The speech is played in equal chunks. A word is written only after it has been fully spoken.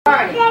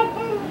burning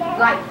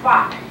like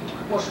fire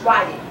was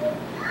whiting.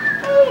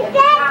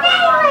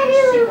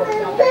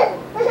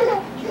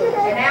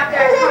 And after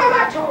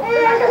I told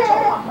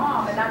my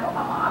mom, and I know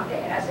my mom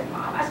dead. I said,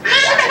 Mom, I said,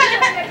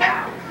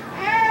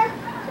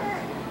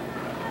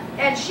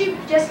 and she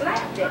just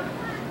laughed at me.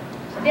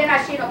 And then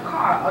I seen a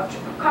car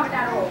coming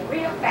down the road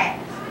real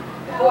fast.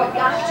 Before it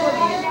got to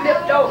me, it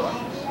flipped over.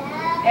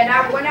 And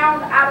I went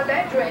out of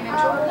that drain into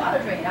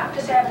another drain. I'm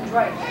just having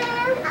dreams.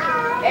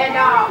 And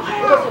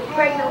it was a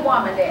pregnant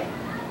woman there.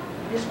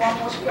 This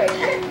woman was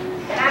pregnant.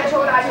 And I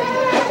told her, I said, you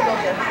need to go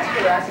to the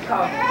hospital. I said,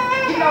 cause,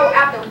 you know,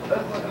 after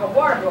her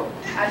water broke.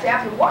 I said,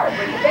 after the water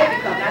broke, the baby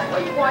comes. That's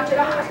why you're going to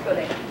the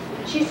hospital.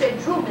 She said,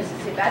 Drew,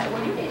 Mississippi. I said,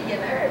 well, you need to get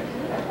her.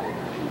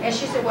 And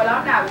she said, well,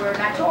 I'm not worried.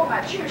 And I told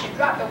my children, she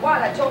dropped the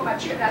water. I told my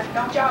children, I said,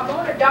 don't y'all go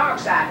on the dark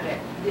side of that.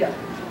 Yeah.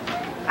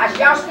 I said,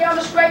 y'all stay on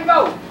the straight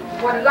road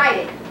where the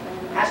light is.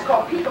 I said,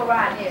 called people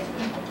around there is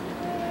evil.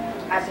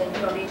 I said,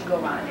 you don't need to go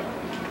around there.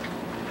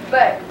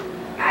 But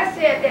I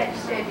said that,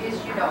 said this,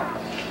 you know,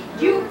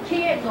 you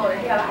can't go to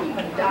hell. I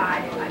even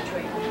died in my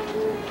dream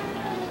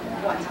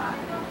one time.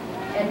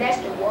 And that's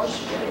the worst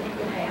feeling you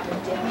can have in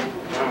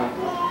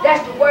death.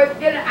 That's the worst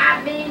feeling.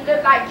 I mean,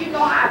 like, you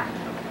know how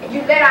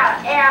you let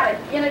out air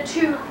in a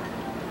tube?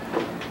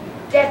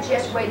 That's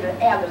just way the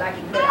air like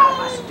it let out of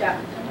my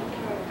stomach.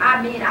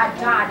 I mean, I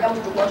died. That was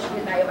the worst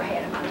feeling I ever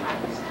had in my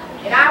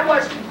life. And I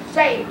was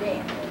saved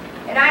then.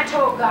 And I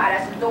told God,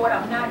 I said, Lord,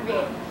 I'm not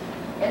ready.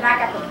 And like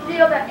I could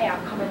feel the air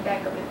coming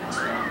back up in my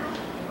stomach.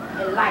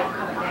 And life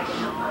coming back in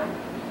my body.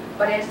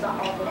 But it's an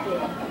awful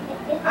feeling.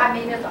 I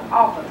mean, it's an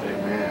awful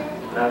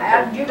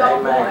feeling. You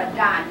don't want to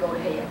die and go to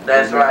hell.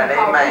 That's right,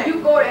 amen. When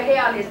you go to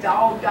hell, it's the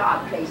all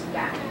dark place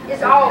down there.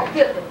 It's all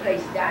filthy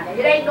place down there.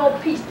 It ain't no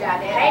peace down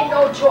there. It ain't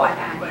no joy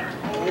down there.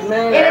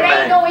 Amen. And it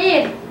ain't no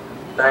end.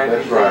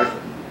 That's right.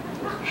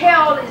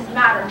 Hell is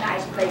not a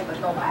nice place for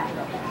nobody.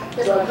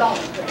 It's a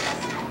lonely place.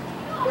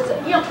 It's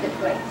an empty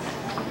place.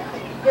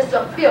 It's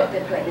a filthy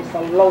place.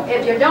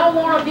 If you don't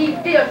want to be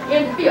in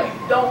filth,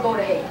 don't go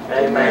to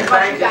hell. Amen.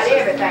 Because you got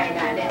everything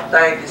down there.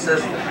 Thank you,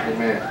 sister.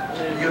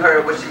 Amen. You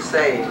heard what she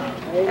said.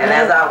 And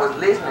as I was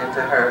listening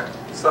to her,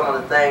 some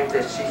of the things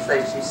that she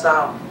said she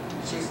saw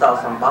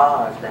some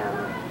bars down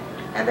there.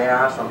 And there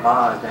are some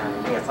bars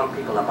down there. Some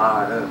people are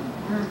barred up.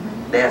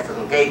 There's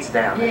some gates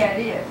down there. Yeah,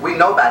 it is. We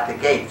know about the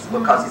gates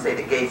because he said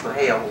the gates of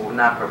hell will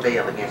not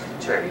prevail against the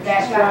church.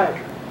 That's right.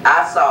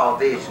 I saw a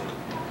vision,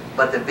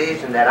 but the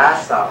vision that I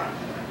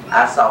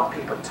saw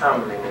people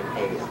tumbling in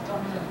hell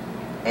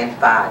and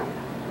fire.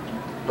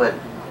 But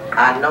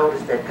I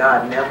noticed that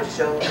God never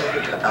showed me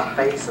a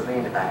face of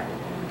anybody.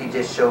 He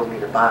just showed me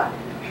the body.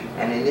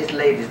 And in this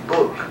lady's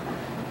book,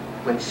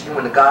 when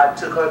God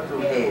took her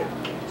through hell,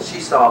 she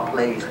saw a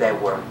place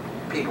that where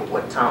people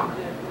were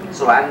tumbling.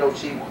 So I know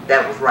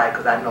that was right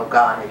because I know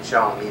God had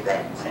shown me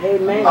that.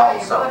 Amen.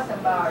 Also.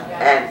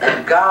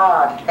 And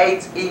God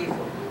hates evil.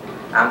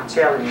 I'm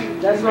telling you,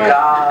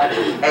 God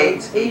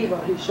hates evil.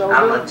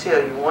 I'm going to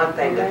tell you one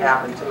thing that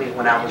happened to me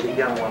when I was a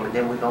young woman,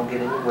 then we're going to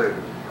get in the word.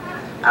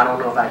 I don't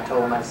know if I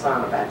told my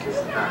son about this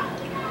or not.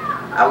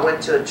 I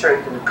went to a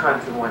church in the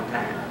country one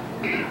time.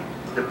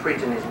 The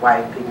preacher and his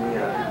wife picked me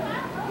up.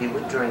 He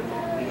was drinking.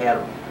 He had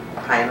a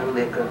pint of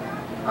liquor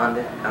on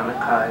the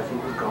car as he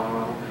was going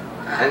on.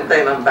 I didn't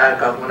think nothing about it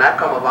because when I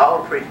come up,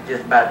 all preachers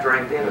just about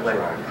drink anyway.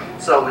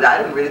 So I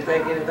didn't really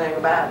think anything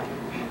about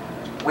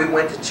it. We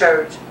went to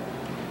church.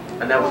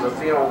 And there was a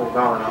funeral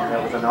going on.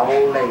 There was an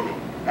old lady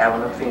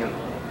having a funeral.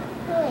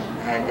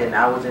 And then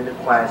I was in the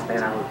choir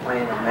stand. I was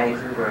playing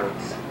Amazing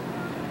Grace.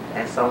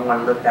 And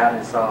someone looked out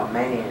and saw a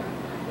man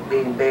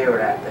being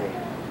buried out there.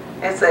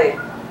 And say,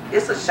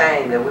 it's a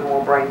shame that we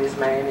won't bring this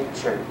man in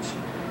church.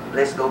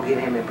 Let's go get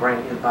him and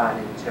bring his body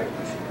in church.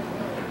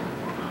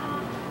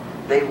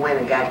 They went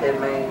and got that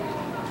man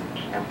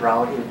and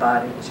brought his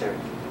body in church.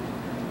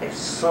 As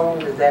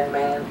soon as that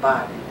man's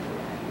body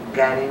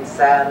got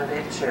inside of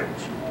that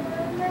church,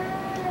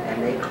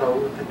 and they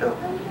closed the door.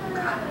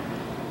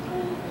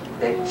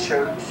 That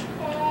church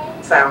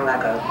sounded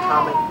like an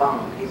atomic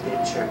bomb hit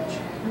that church.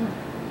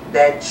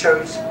 That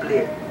church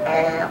split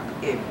half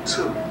in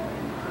two.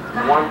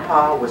 One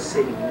part was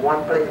sitting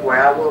one place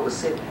where I was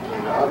sitting,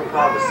 and the other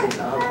part was sitting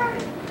the other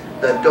place.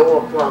 The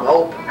door flung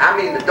open. I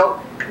mean, the door,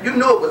 you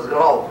knew it was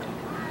Lord.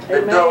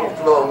 The door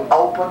flung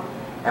open,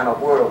 and a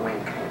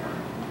whirlwind came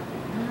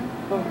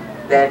up.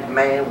 That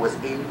man was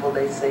evil,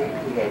 they said.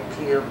 He had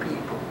killed people.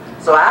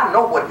 So I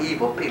know what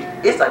evil people,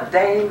 it's a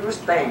dangerous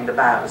thing, the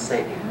Bible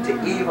says, to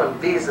even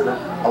visit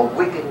a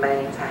wicked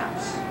man's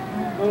house.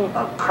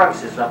 A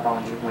curse is up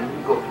on you when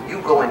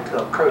you go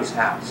into a cursed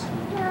house.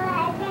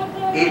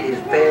 It is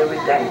very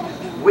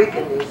dangerous.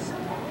 Wickedness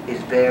is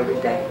very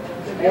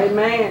dangerous.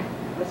 Amen.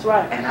 That's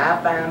right. And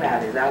I found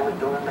out as I was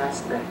doing my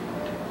study,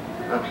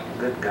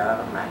 good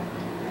God Almighty,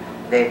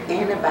 that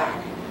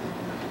anybody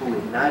who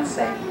is not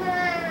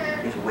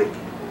saved is wicked.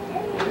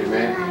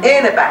 Amen.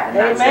 Anybody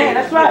not saved. Amen.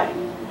 That's right.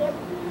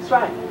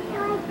 Right.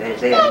 They're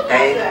in a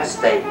dangerous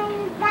state.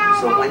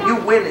 So when you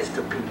witness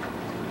to people,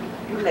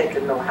 you let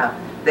them know how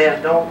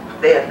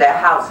their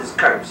house is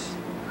cursed.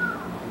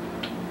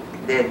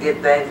 they'll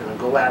get things and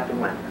go out the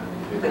window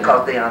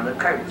because they're under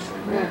curse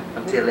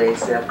until they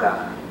accept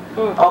God.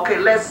 Okay,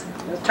 let's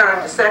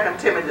turn to 2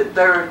 Timothy, the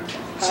 3rd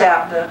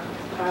chapter.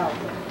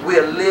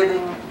 We're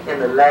living in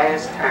the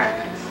last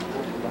times.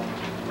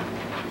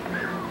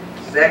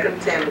 2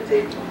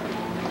 Timothy,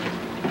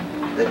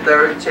 the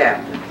 3rd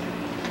chapter.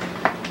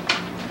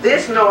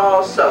 This know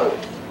also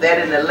that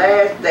in the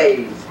last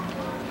days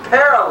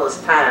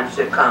perilous times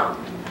shall come.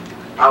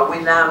 Are we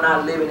now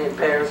not living in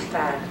perilous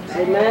times?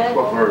 Amen.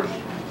 What verse?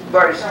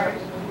 Verse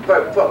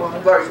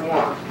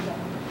 1.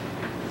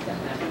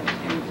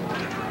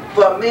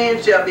 For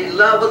men shall be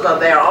lovers of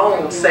their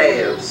own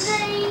selves,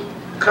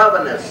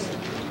 covetous,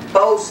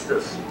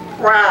 boasters,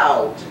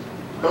 proud,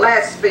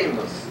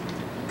 blasphemers,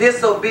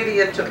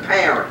 disobedient to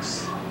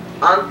parents,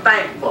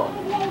 unthankful,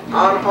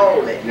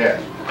 unholy,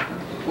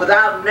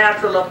 without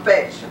natural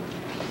affection,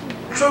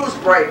 truce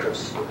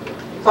breakers,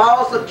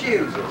 false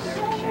accusers,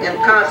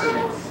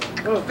 incontinents,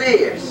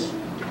 fierce,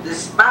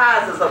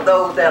 despisers of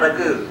those that are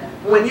good.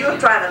 When you're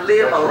trying to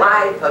live a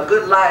life, a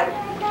good life,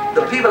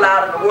 the people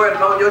out in the world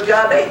and on your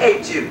job, they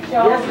hate you.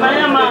 Yes,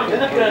 ma'am.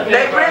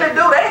 They really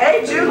do. They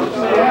hate you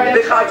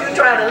because you're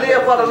trying to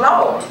live for the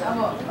Lord.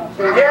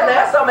 Yeah,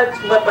 there's some,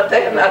 but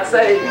they're not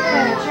saved.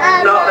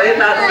 No, they're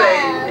not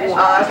saved.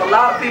 There's a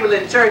lot of people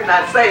in church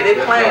not saved.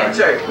 They playing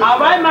church. All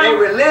right, ma'am. They're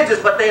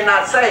religious, but they're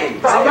not saved.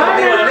 See, you can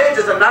be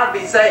religious and not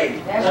be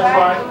saved. That's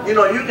right. You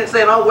know, you can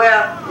say don't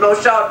wear no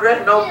short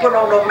dress, don't put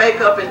on no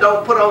makeup, and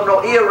don't put on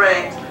no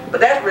earrings, but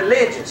that's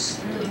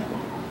religious.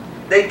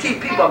 They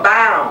keep people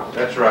bound.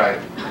 That's right.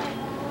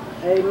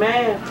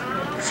 Amen.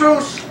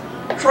 Truce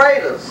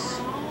traitors.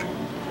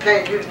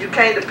 You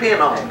can't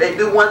depend on them. They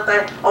do one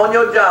thing on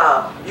your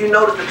job. You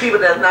notice the people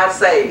that's not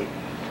saved.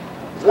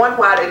 One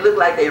while they look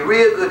like they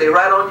real good, they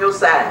right on your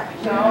side.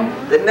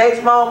 The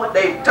next moment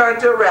they turn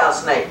to a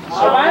rattlesnake.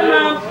 All right,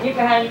 ma'am. You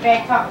can have your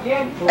back talk,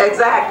 yeah.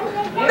 Exactly.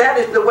 That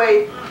is the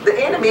way the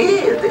enemy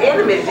is. The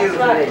enemy is using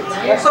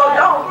it. So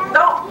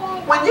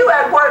don't when you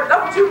at work,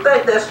 don't you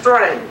think that's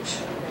strange.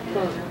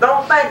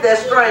 Don't think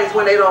that's strange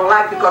when they don't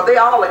like you, because they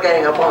all are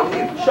gang up on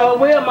you. Sure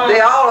will, ma'am. They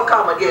all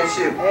come against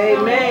you.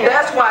 Amen.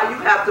 That's why you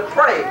have to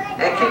pray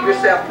and keep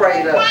yourself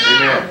prayed up.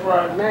 Amen.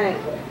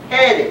 Amen.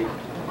 Headed,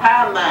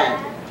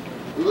 high-minded,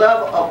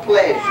 lover of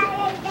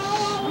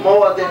pleasure,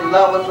 more than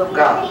lovers of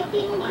God.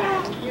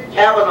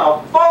 Having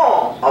a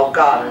form of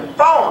God.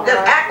 Form,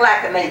 just act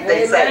like an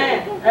they say.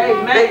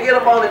 Amen. They get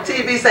up on the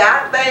TV say,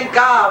 I thank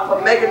God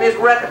for making this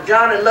record,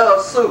 Johnny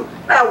Loves Soup.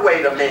 Now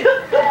wait a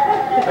minute.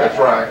 That's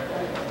right.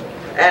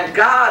 And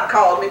God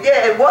called me.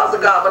 Yeah, it was a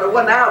God, but it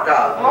wasn't our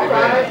God.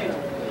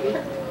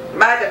 Amen.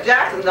 Michael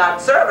Jackson's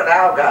not serving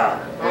our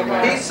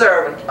God. He's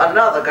serving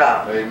another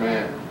God.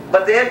 Amen.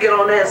 But they'll get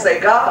on there and say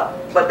God.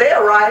 But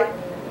they're right.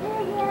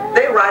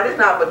 They're right. It's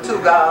not but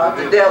two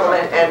gods, the devil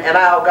and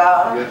our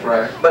God. That's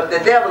right. But the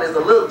devil is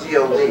a little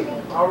G-O-D.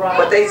 All right.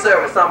 But they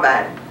serving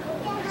somebody.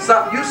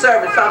 You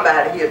serving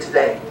somebody here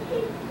today.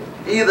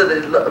 Either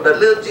the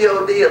little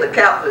G-O-D or the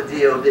capital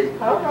G-O-D.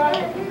 All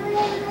right.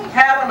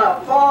 Having a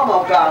form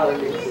of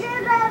godliness,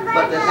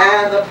 but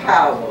denying the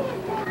power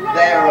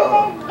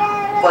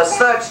thereof. For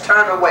such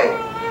turn away.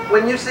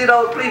 When you see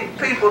those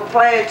people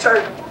playing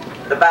church,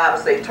 the Bible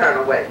says turn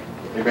away.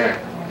 Amen.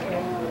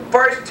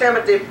 1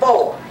 Timothy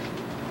 4.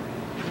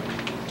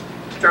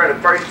 Turn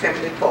to 1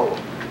 Timothy 4.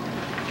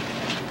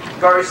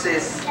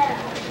 Verses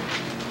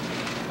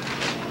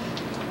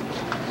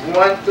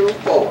 1 through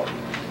 4.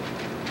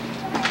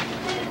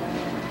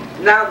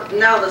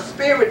 Now the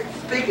Spirit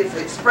speaketh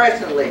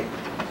expressly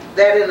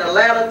that in the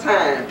latter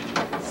time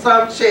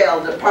some shall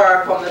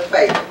depart from the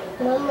faith,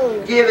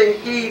 giving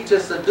heed to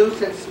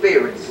seducing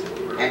spirits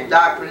and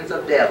doctrines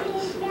of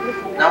devils.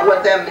 Now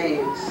what that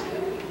means,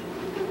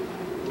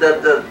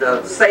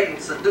 the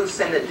Satan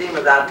seducing the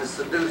demons out to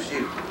seduce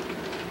you.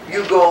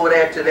 You go over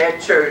there to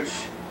that church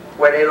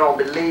where they don't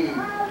believe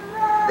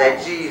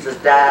that Jesus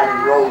died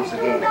and rose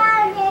again.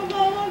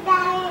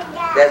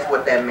 That's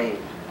what that means.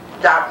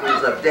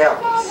 Doctrines of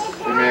devils.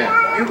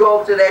 Amen. You go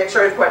over to that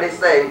church where they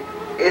say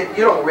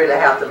you don't really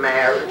have to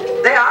marry.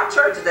 There are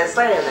churches that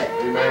saying that.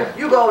 Amen.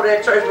 You go to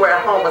that church where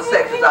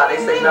homosexuals are, they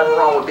say nothing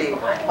wrong with being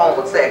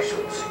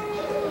homosexuals.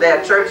 There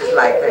are churches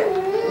like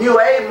that. New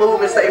Age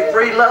movement say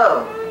free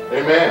love.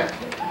 Amen.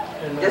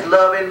 Just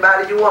love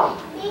anybody you want.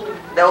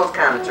 Those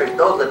kind of churches,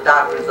 those are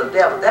doctrines of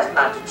devils. That's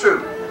not the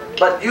truth.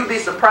 But you'd be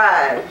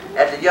surprised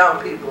at the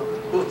young people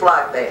who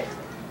flock there.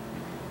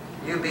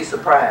 You'd be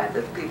surprised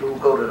at the people who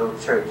go to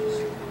those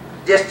churches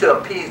just to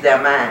appease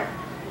their mind.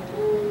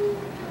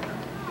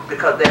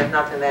 Because there's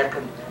nothing that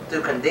can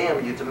to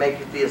condemn you, to make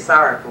you feel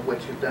sorry for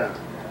what you've done.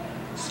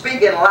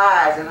 Speaking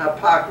lies and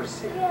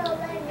hypocrisy,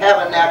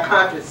 having their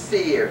conscience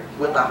seared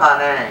with a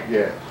hot iron.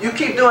 Yeah. You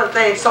keep doing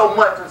things so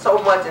much and so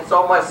much and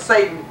so much,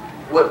 Satan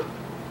will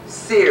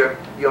sear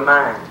your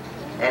mind,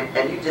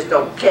 and you just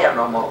don't care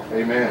no more.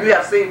 Amen. You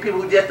have seen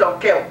people who just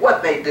don't care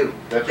what they do.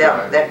 That's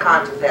right. Their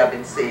conscience have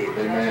been seared.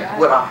 Amen.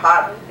 With a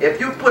hot, if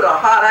you put a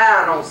hot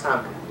iron on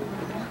something,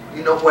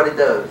 you know what it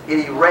does.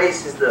 It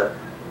erases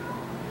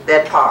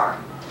that part,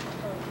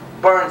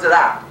 burns it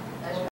out.